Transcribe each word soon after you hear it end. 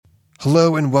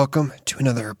Hello and welcome to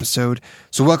another episode.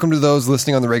 So welcome to those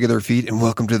listening on the regular feed and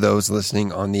welcome to those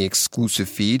listening on the exclusive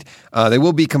feed. They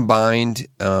will be combined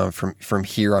from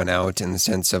here on out in the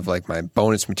sense of like my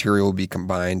bonus material will be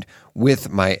combined with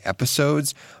my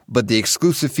episodes, but the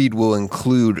exclusive feed will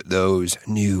include those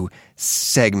new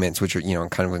segments, which are,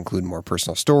 kind of include more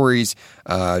personal stories,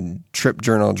 trip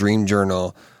journal, dream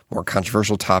journal, more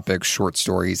controversial topics, short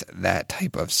stories, that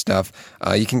type of stuff.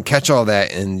 You can catch all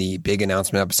that in the big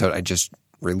announcement episode. I just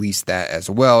released that as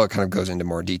well. It kind of goes into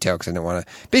more detail because I don't want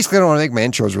to make my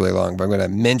intros really long, but I'm going to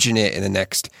mention it in the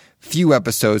next few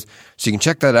episodes. So you can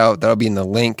check that out. That'll be in the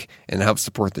link and help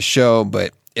support the show.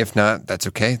 But if not, that's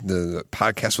okay. The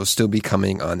podcast will still be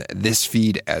coming on this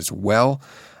feed as well.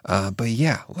 But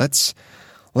yeah,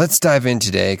 Let's dive in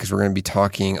today because we're going to be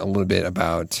talking a little bit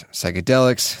about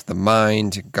psychedelics, the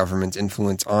mind, government's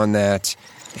influence on that,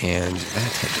 and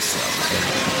that type of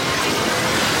stuff.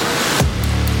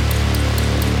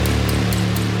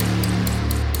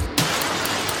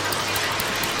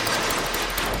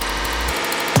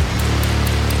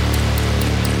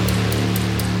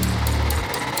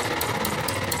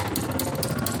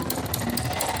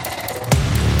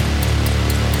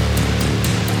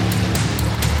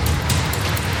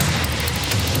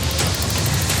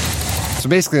 So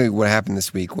basically what happened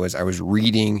this week was I was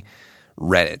reading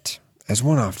Reddit, as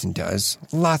one often does.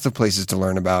 Lots of places to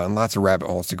learn about and lots of rabbit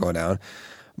holes to go down.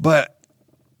 But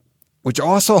which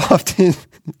also often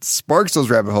sparks those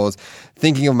rabbit holes,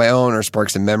 thinking of my own or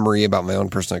sparks a memory about my own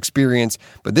personal experience.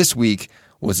 But this week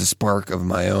was a spark of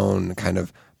my own kind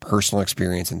of personal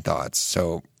experience and thoughts.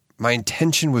 So my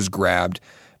attention was grabbed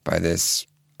by this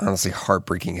honestly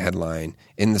heartbreaking headline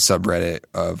in the subreddit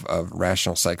of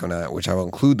Rational Psychonaut, which I will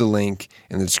include the link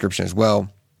in the description as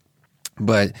well.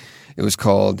 But it was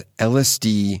called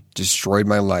LSD Destroyed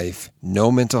My Life.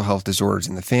 No mental health disorders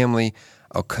in the family.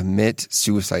 I'll commit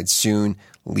suicide soon,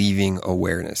 leaving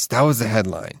awareness. That was the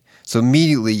headline. So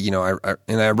immediately,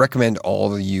 I recommend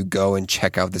all of you go and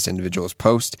check out this individual's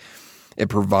post. It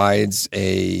provides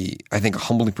a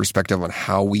humbling perspective on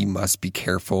how we must be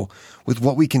careful with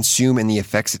what we consume and the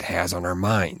effects it has on our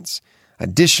minds.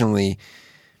 Additionally,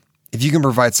 if you can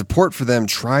provide support for them,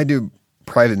 try to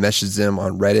private message them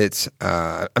on Reddit.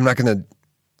 I'm not going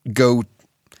to go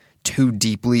too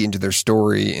deeply into their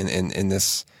story in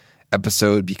this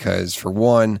episode because, for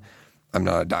one, I'm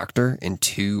not a doctor, and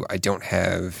two, I don't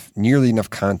have nearly enough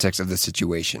context of the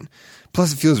situation.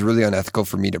 Plus, it feels really unethical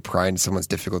for me to pry into someone's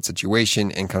difficult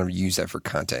situation and kind of use that for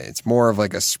content. It's more of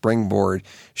like a springboard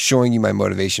showing you my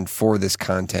motivation for this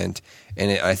content,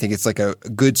 and I think it's like a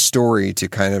good story to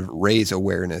kind of raise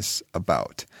awareness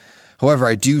about. However,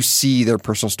 I do see their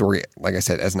personal story, like I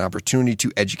said, as an opportunity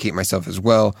to educate myself as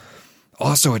well.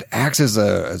 Also, it acts as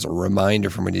a reminder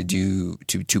for me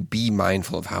to be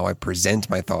mindful of how I present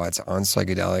my thoughts on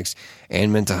psychedelics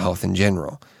and mental health in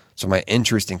general. So my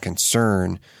interest and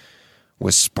concern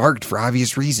was sparked for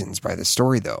obvious reasons by the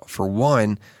story, though. For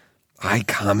one, I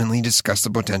commonly discuss the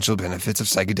potential benefits of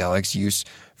psychedelics use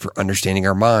for understanding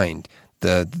our mind,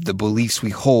 the beliefs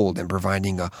we hold, and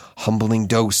providing a humbling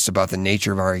dose about the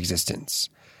nature of our existence.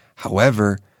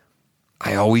 However,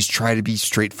 I always try to be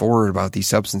straightforward about these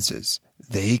substances.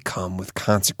 They come with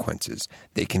consequences.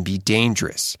 They can be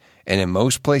dangerous. And in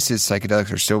most places,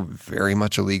 psychedelics are still very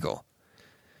much illegal.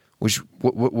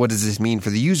 What does this mean for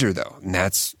the user, though? And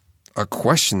that's a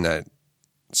question that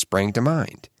sprang to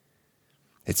mind.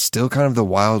 It's still kind of the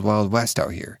wild, wild west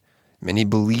out here. Many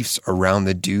beliefs around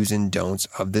the do's and don'ts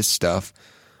of this stuff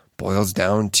boils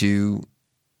down to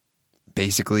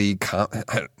basically,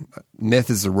 myth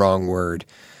is the wrong word,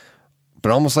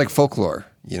 but almost like folklore.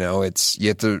 You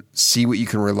have to see what you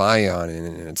can rely on,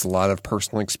 and it's a lot of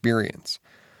personal experience.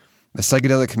 The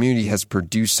psychedelic community has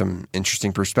produced some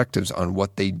interesting perspectives on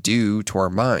what they do to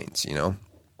our minds,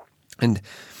 and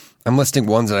I'm listing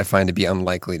ones that I find to be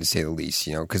unlikely, to say the least,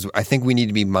 because I think we need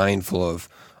to be mindful of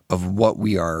what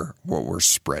we're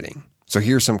spreading. So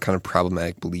here's some kind of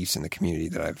problematic beliefs in the community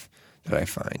that I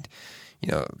find.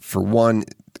 For one,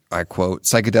 I quote,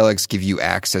 psychedelics give you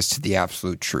access to the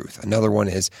absolute truth. Another one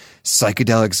is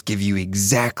psychedelics give you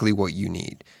exactly what you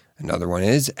need. Another one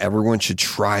is everyone should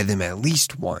try them at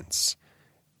least once.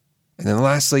 And then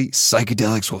lastly,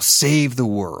 psychedelics will save the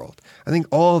world. I think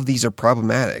all of these are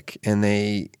problematic, and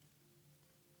they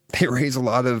raise a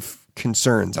lot of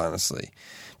concerns, honestly,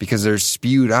 because they're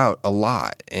spewed out a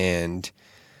lot, and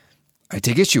I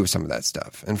take issue with some of that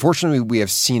stuff. Unfortunately, we have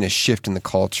seen a shift in the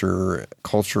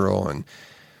cultural and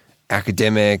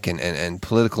academic and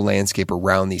political landscape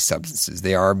around these substances.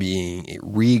 They are being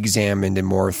re-examined and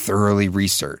more thoroughly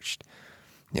researched.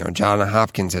 Johns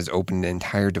Hopkins has opened an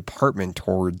entire department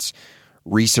towards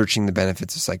researching the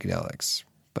benefits of psychedelics.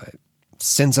 But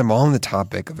since I'm on the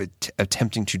topic of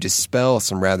attempting to dispel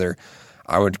some rather,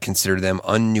 I would consider them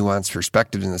unnuanced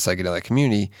perspectives in the psychedelic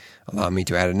community, allow me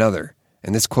to add another.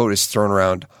 And this quote is thrown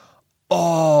around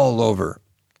all over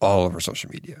social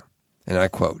media. And I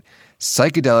quote,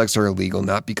 "Psychedelics are illegal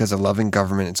not because a loving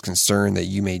government is concerned that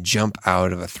you may jump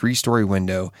out of a 3-story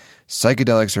window.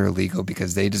 Psychedelics are illegal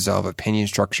because they dissolve opinion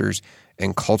structures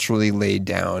and culturally laid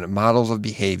down models of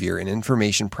behavior and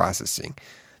information processing.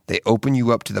 They open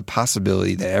you up to the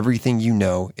possibility that everything you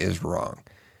know is wrong."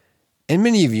 And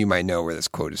many of you might know where this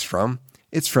quote is from.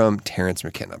 It's from Terence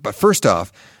McKenna. But first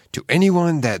off, to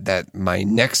anyone that my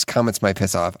next comments might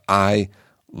piss off, I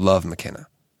love McKenna.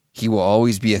 He will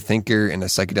always be a thinker and a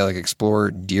psychedelic explorer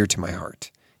dear to my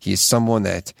heart. He is someone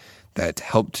that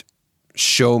helped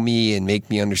show me and make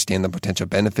me understand the potential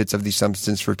benefits of these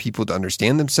substances for people to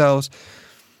understand themselves.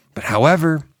 But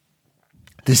however,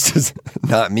 this does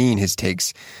not mean his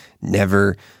takes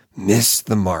never miss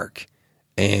the mark.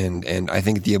 And I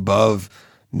think the above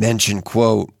mentioned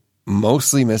quote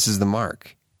mostly misses the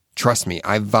mark. Trust me,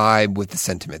 I vibe with the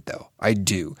sentiment though. I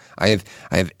do. I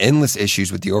have endless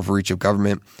issues with the overreach of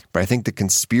government, but I think the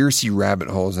conspiracy rabbit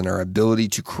holes in our ability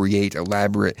to create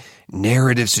elaborate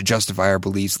narratives to justify our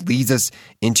beliefs leads us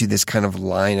into this kind of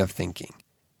line of thinking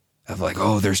of like,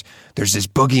 oh, there's this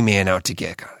boogeyman out to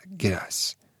get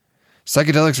us.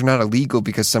 Psychedelics are not illegal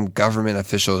because some government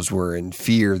officials were in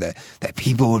fear that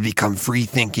people would become free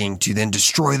thinking to then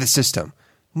destroy the system.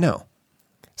 No.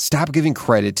 Stop giving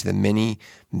credit to the many,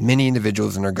 many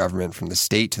individuals in our government from the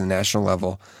state to the national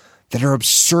level that are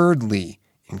absurdly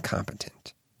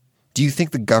incompetent. Do you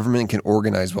think the government can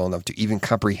organize well enough to even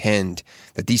comprehend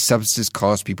that these substances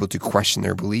cause people to question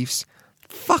their beliefs?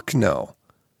 Fuck no.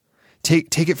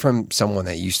 Take it from someone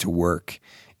that used to work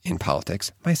in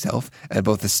politics, myself, at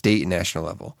both the state and national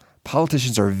level.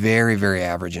 Politicians are very, very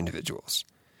average individuals.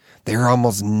 They're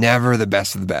almost never the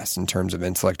best of the best in terms of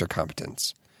intellect or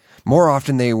competence. More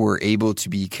often, they were able to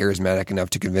be charismatic enough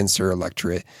to convince their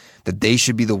electorate that they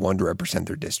should be the one to represent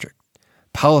their district.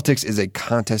 Politics is a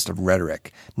contest of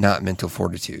rhetoric, not mental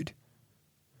fortitude.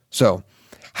 So,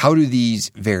 how do these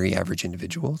very average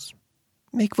individuals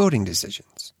make voting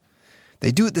decisions?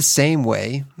 They do it the same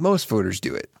way most voters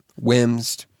do it.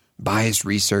 Whims, biased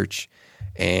research,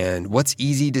 and what's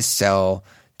easy to sell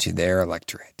to their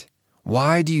electorate.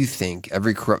 Why do you think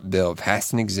every corrupt bill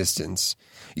passed in existence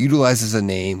utilizes a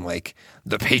name like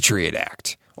the Patriot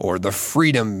Act or the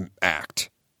Freedom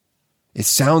Act? It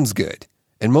sounds good,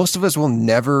 and most of us will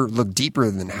never look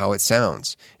deeper than how it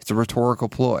sounds. It's a rhetorical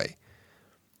ploy.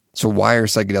 So why are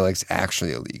psychedelics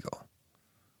actually illegal?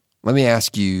 Let me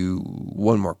ask you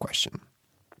one more question.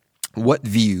 What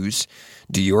views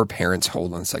do your parents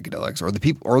hold on psychedelics or the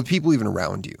people even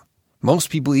around you?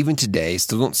 Most people, even today,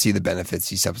 still don't see the benefits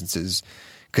these substances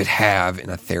could have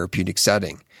in a therapeutic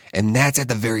setting. And that's at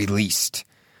the very least.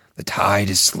 The tide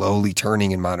is slowly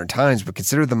turning in modern times, but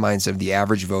consider the mindset of the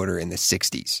average voter in the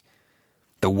 60s.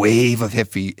 The wave of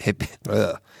hippies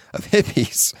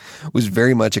was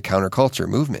very much a counterculture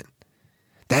movement.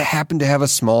 That happened to have a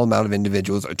small amount of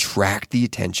individuals attract the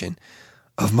attention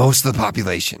of most of the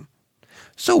population.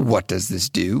 So what does this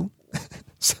do?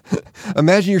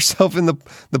 Imagine yourself in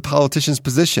the politician's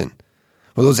position.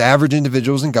 Well, those average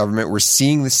individuals in government were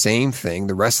seeing the same thing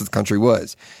the rest of the country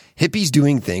was. Hippies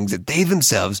doing things that they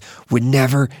themselves would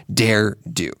never dare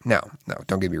do. Now,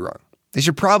 don't get me wrong. They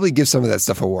should probably give some of that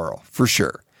stuff a whirl, for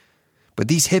sure. But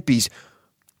these hippies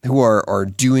who are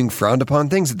doing frowned upon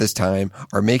things at this time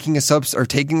are taking a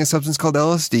substance called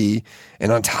LSD.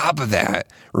 And on top of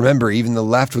that, remember, even the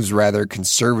left was rather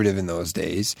conservative in those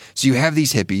days. So you have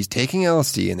these hippies taking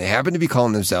LSD and they happen to be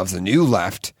calling themselves the new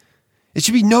left. It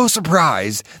should be no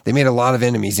surprise they made a lot of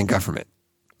enemies in government.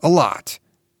 A lot.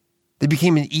 They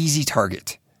became an easy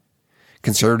target.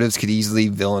 Conservatives could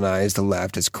easily villainize the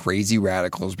left as crazy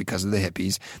radicals because of the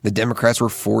hippies. The Democrats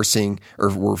were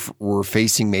were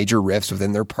facing major rifts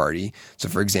within their party. So,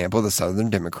 for example, the Southern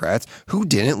Democrats, who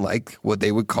didn't like what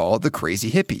they would call the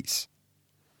crazy hippies.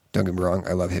 Don't get me wrong,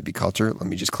 I love hippie culture. Let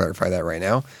me just clarify that right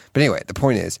now. But anyway, the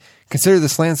point is, consider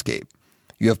this landscape.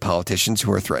 You have politicians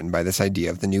who are threatened by this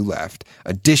idea of the new left.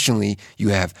 Additionally, you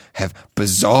have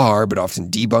bizarre but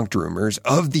often debunked rumors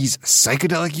of these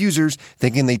psychedelic users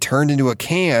thinking they turned into a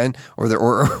can or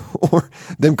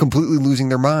them completely losing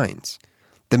their minds.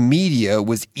 The media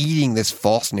was eating this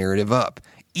false narrative up,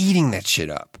 eating that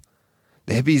shit up.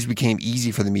 The hippies became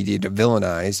easy for the media to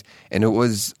villainize, and it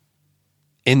was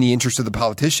in the interest of the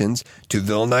politicians to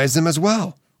villainize them as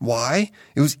well. Why?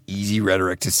 It was easy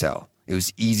rhetoric to sell. It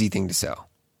was easy thing to sell.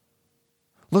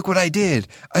 Look what I did.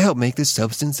 I helped make this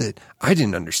substance that I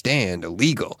didn't understand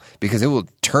illegal because it will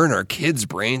turn our kids'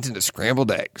 brains into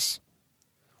scrambled eggs.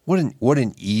 What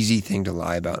an easy thing to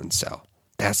lie about and sell.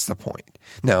 That's the point.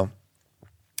 Now,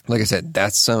 like I said,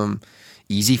 that's some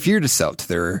easy fear to sell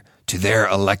to their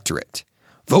electorate.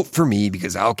 Vote for me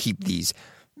because I'll keep these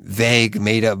vague,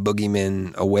 made-up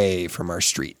boogeymen away from our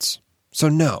streets. So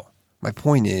no, my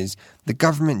point is the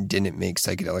government didn't make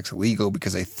psychedelics illegal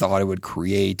because they thought it would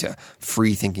create a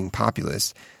free-thinking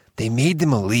populace. They made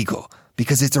them illegal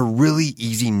because it's a really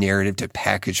easy narrative to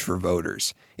package for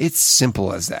voters. It's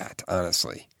simple as that,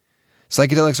 honestly.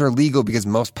 Psychedelics are legal because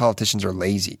most politicians are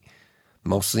lazy,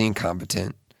 mostly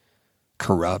incompetent,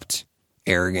 corrupt,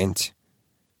 arrogant,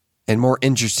 and more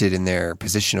interested in their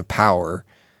position of power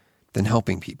than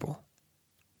helping people.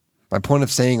 My point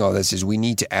of saying all this is we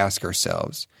need to ask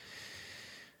ourselves,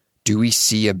 do we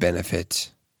see a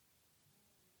benefit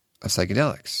of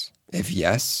psychedelics? If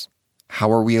yes,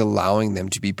 how are we allowing them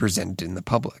to be presented in the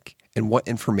public? And what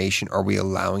information are we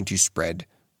allowing to spread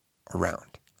around?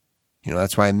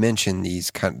 That's why I mentioned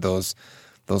those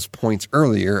points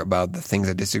earlier about the things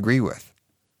I disagree with.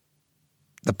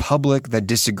 The public that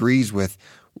disagrees with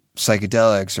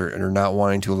psychedelics or not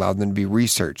wanting to allow them to be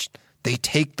researched, they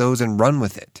take those and run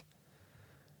with it.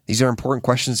 These are important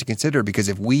questions to consider because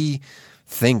if we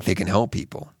think they can help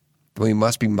people, then we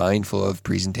must be mindful of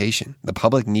presentation. The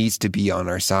public needs to be on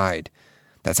our side.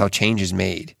 That's how change is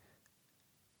made.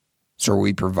 So are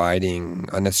we providing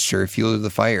unnecessary fuel to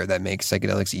the fire that makes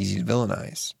psychedelics easy to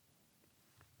villainize?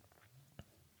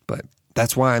 But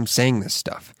that's why I'm saying this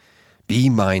stuff. Be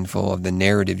mindful of the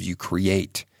narratives you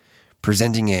create.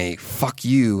 Presenting a fuck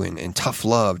you and tough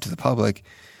love to the public,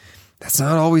 that's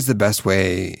not always the best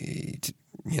way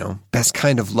to, best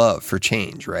kind of love for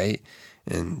change, right?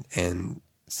 And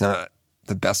it's not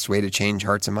the best way to change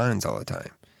hearts and minds all the time.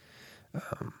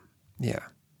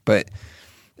 But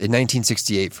in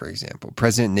 1968, for example,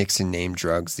 President Nixon named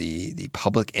drugs the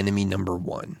public enemy number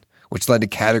one, which led to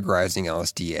categorizing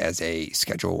LSD as a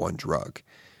Schedule I drug.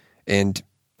 And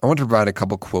I want to provide a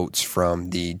couple quotes from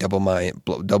the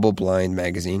Double Blind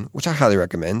magazine, which I highly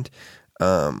recommend.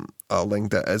 I'll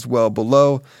link that as well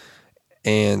below.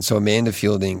 And so Amanda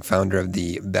Fielding, founder of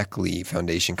the Beckley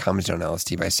Foundation, commented on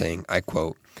LSD by saying, I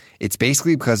quote, "It's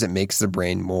basically because it makes the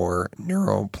brain more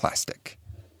neuroplastic."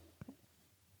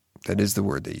 That is the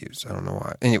word they use. I don't know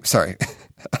why. Anyway, sorry.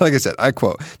 Like I said, I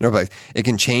quote, neuroplastic. "It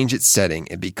can change its setting.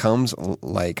 It becomes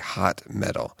like hot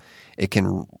metal. It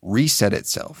can reset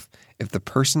itself. If the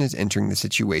person is entering the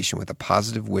situation with a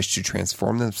positive wish to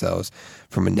transform themselves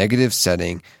from a negative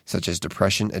setting, such as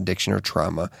depression, addiction, or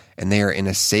trauma, and they are in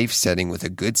a safe setting with a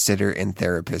good sitter and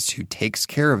therapist who takes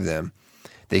care of them,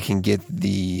 they can get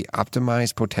the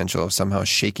optimized potential of somehow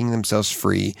shaking themselves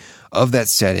free of that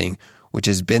setting, which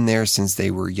has been there since they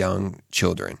were young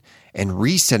children, and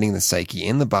resetting the psyche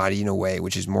and the body in a way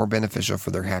which is more beneficial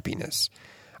for their happiness.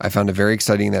 I found it very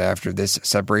exciting that after this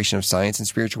separation of science and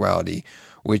spirituality,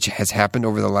 which has happened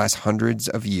over the last hundreds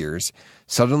of years,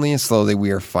 suddenly and slowly we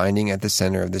are finding at the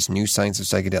center of this new science of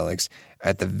psychedelics,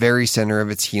 at the very center of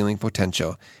its healing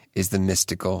potential, is the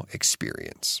mystical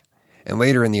experience." And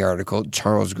later in the article,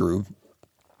 Charles Grube,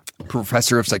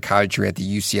 professor of psychiatry at the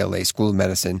UCLA School of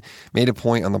Medicine, made a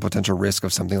point on the potential risk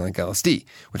of something like LSD,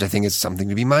 which I think is something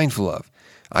to be mindful of.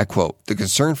 I quote, "The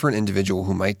concern for an individual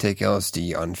who might take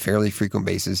LSD on a fairly frequent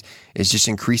basis is just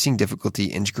increasing difficulty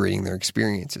integrating their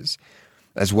experiences,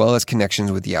 as well as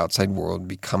connections with the outside world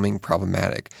becoming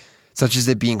problematic, such as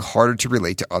it being harder to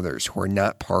relate to others who are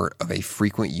not part of a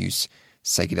frequent use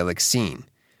psychedelic scene."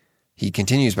 He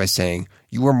continues by saying,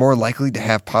 "You are more likely to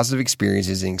have positive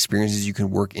experiences and experiences you can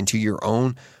work into your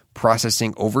own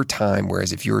processing over time,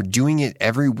 whereas if you're doing it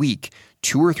every week,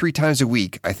 2 or 3 times a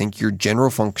week, I think your general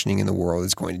functioning in the world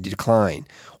is going to decline."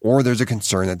 Or there's a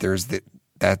concern that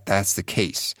that's the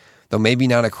case. Though maybe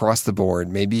not across the board.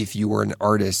 Maybe if you were an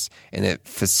artist and it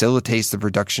facilitates the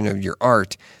production of your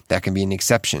art, that can be an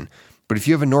exception. But if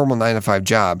you have a normal 9-to-5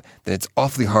 job, then it's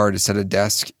awfully hard to sit at a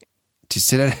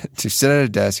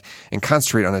desk and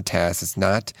concentrate on a task that's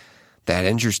not that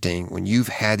interesting when you've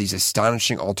had these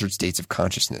astonishing altered states of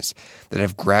consciousness that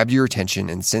have grabbed your attention,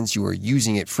 and since you are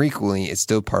using it frequently, it's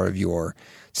still part of your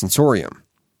sensorium.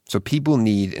 So people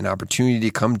need an opportunity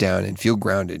to come down and feel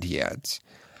grounded, he adds.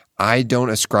 I don't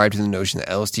ascribe to the notion that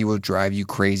LSD will drive you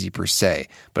crazy per se,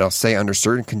 but I'll say under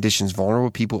certain conditions,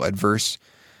 vulnerable people, adverse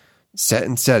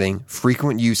setting,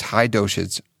 frequent use, high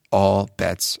dosage, all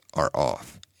bets are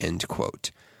off, end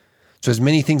quote. So as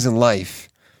many things in life,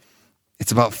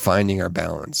 it's about finding our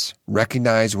balance.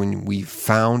 Recognize when we've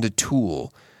found a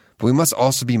tool, but we must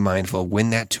also be mindful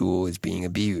when that tool is being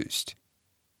abused.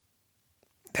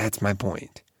 That's my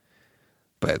point.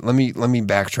 But let me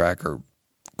backtrack or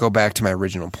go back to my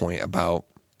original point about,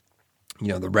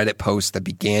 the Reddit post that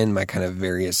began my kind of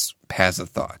various paths of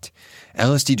thought.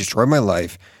 LSD destroyed my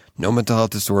life. No mental health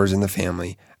disorders in the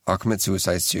family. I'll commit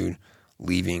suicide soon.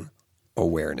 Leaving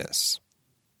awareness.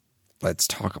 Let's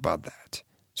talk about that.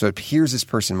 So it appears this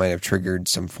person might have triggered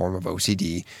some form of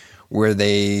OCD where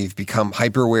they've become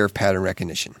hyper aware of pattern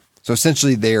recognition. So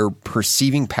essentially they're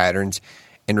perceiving patterns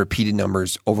and repeated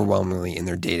numbers overwhelmingly in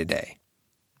their day-to-day,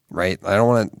 right? I don't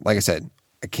want to, like I said,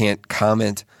 I can't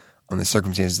comment on the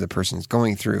circumstances the person is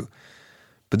going through,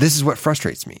 but this is what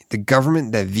frustrates me. The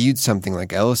government that viewed something like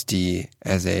LSD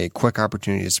as a quick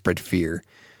opportunity to spread fear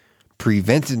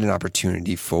prevented an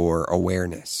opportunity for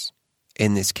awareness,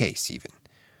 in this case even.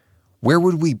 Where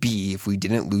would we be if we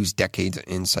didn't lose decades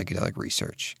in psychedelic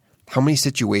research? How many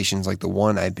situations like the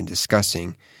one I've been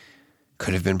discussing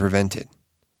could have been prevented?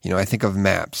 I think of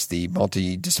MAPS, the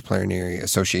Multidisciplinary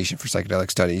Association for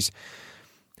Psychedelic Studies,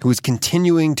 who is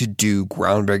continuing to do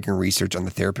groundbreaking research on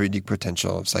the therapeutic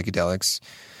potential of psychedelics.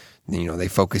 They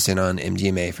focus in on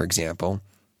MDMA, for example.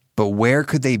 But where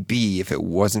could they be if it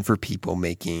wasn't for people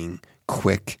making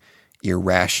quick,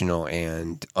 irrational,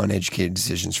 and uneducated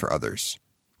decisions for others?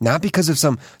 Not because of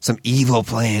some evil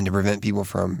plan to prevent people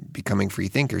from becoming free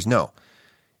thinkers. No,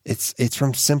 it's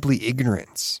from simply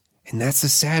ignorance. And that's the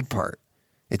sad part.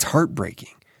 It's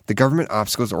heartbreaking. The government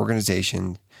obstacles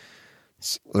organizations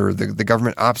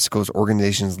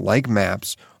like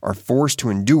MAPS are forced to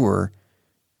endure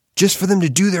just for them to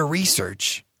do their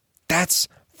research. That's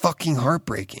fucking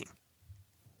heartbreaking.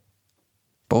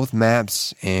 Both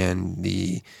MAPS and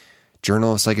the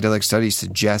Journal of Psychedelic Studies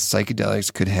suggest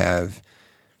psychedelics could have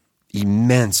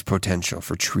immense potential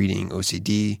for treating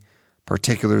OCD,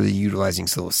 particularly utilizing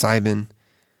psilocybin.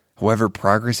 However,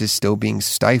 progress is still being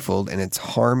stifled and it's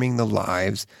harming the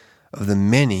lives of the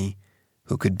many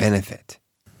who could benefit.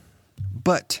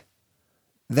 But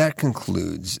that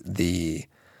concludes the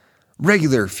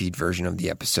regular feed version of the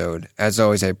episode. As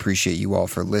always, I appreciate you all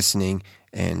for listening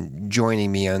and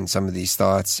joining me on some of these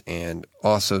thoughts and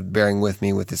also bearing with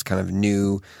me with this kind of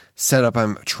new setup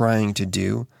I'm trying to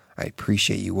do. I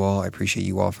appreciate you all. I appreciate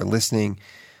you all for listening.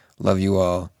 Love you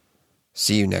all.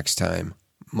 See you next time.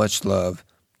 Much love.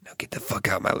 Now get the fuck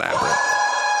out of my lab.